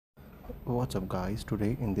What's up guys,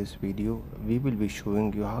 today in this video we will be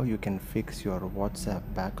showing you how you can fix your WhatsApp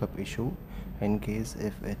backup issue in case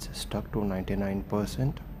if it's stuck to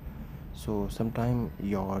 99%. So sometime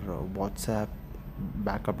your WhatsApp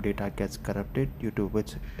backup data gets corrupted due to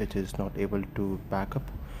which it is not able to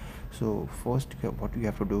backup. So first what you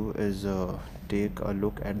have to do is take a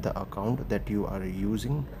look at the account that you are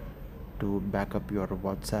using to back up your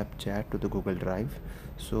WhatsApp chat to the Google Drive.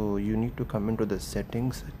 So you need to come into the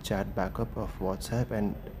settings chat backup of WhatsApp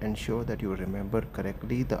and ensure that you remember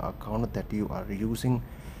correctly the account that you are using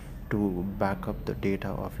to back up the data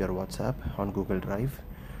of your WhatsApp on Google Drive.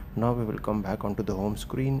 Now we will come back onto the home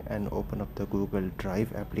screen and open up the Google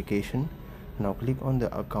Drive application. Now click on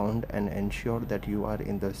the account and ensure that you are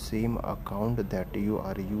in the same account that you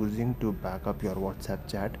are using to back up your WhatsApp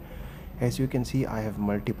chat. As you can see, I have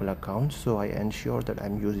multiple accounts, so I ensure that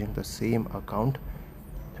I'm using the same account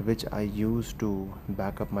which I use to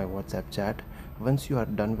back up my WhatsApp chat. Once you are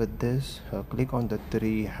done with this, click on the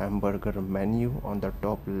three hamburger menu on the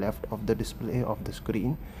top left of the display of the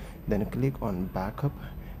screen, then click on backup,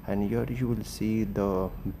 and here you will see the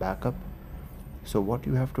backup. So what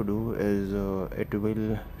you have to do is it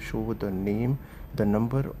will show the name, the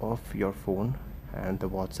number of your phone and the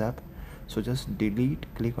WhatsApp. So just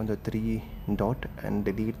click on the three dot and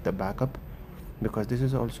delete the backup, because this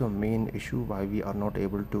is also a main issue why we are not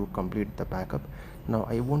able to complete the backup. Now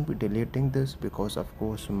I won't be deleting this because of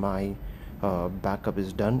course my backup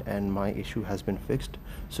is done and my issue has been fixed.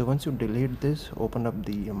 So once you delete this, open up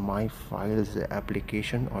the My Files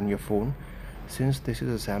application on your phone. Since this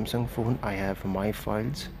is a Samsung phone, I have My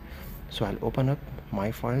Files, so I'll open up My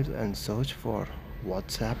Files and search for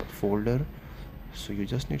WhatsApp folder. So you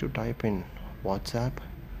just need to type in WhatsApp,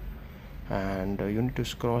 and you need to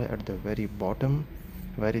scroll at the very bottom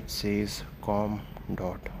where it says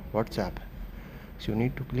com.whatsapp. So you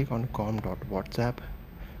need to click on com.whatsapp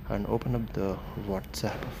and open up the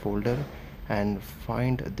WhatsApp folder and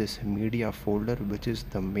find this media folder, which is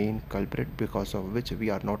the main culprit because of which we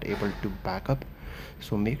are not able to back up.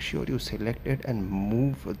 So make sure you select it and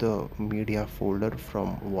move the media folder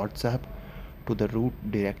from WhatsApp to the root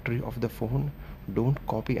directory of the phone. Don't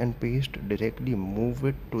copy and paste, directly move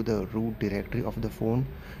it to the root directory of the phone.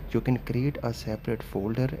 You can create a separate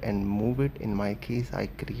folder and move it. In my case, I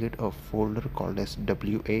create a folder called as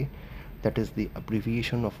WA, that is the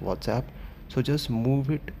abbreviation of WhatsApp. So just move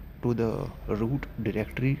it to the root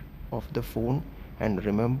directory of the phone and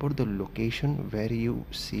remember the location where you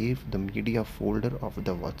save the media folder of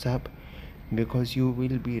the WhatsApp, because you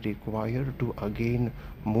will be required to again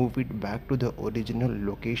move it back to the original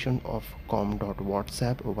location of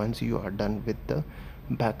com.whatsapp once you are done with the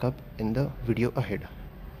backup in the video ahead.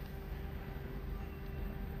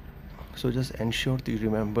 So just ensure that you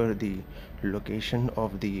remember the location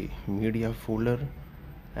of the media folder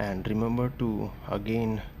and remember to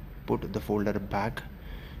again put the folder back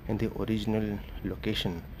in the original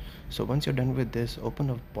location. So once you're done with this, open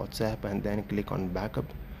up WhatsApp and then click on backup.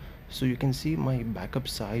 So you can see my backup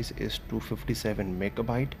size is 257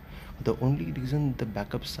 megabyte. The only reason the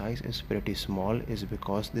backup size is pretty small is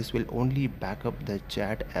because this will only back up the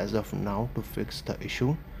chat as of now to fix the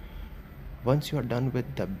issue. Once you are done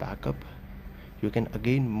with the backup, you can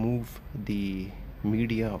again move the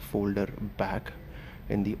media folder back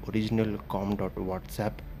in the original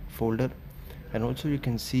com.whatsapp folder. And also you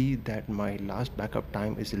can see that my last backup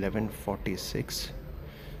time is 11:46.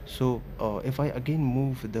 So if I again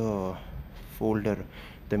move the folder,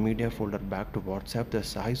 the media folder back to WhatsApp, the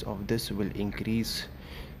size of this will increase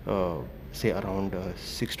say around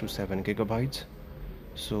 6 to 7 gigabytes.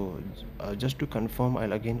 So just to confirm,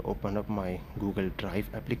 I'll again open up my Google Drive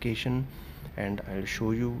application and I'll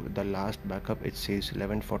show you the last backup. It says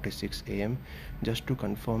 11:46 a.m. just to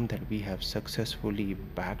confirm that we have successfully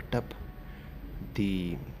backed up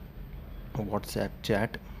the WhatsApp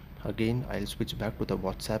chat. Again, I'll switch back to the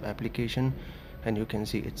WhatsApp application and you can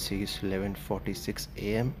see it says 11:46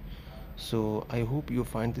 a.m. So I hope you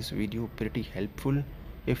find this video pretty helpful.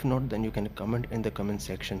 If not, then you can comment in the comment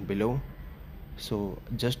section below. So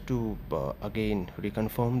just to again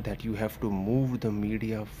reconfirm that you have to move the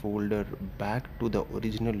media folder back to the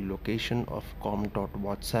original location of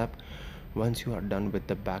com.whatsapp once you are done with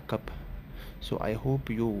the backup. So I hope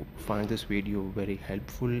you find this video very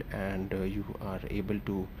helpful and you are able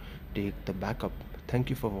to take the backup. Thank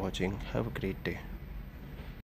you for watching. Have a great day.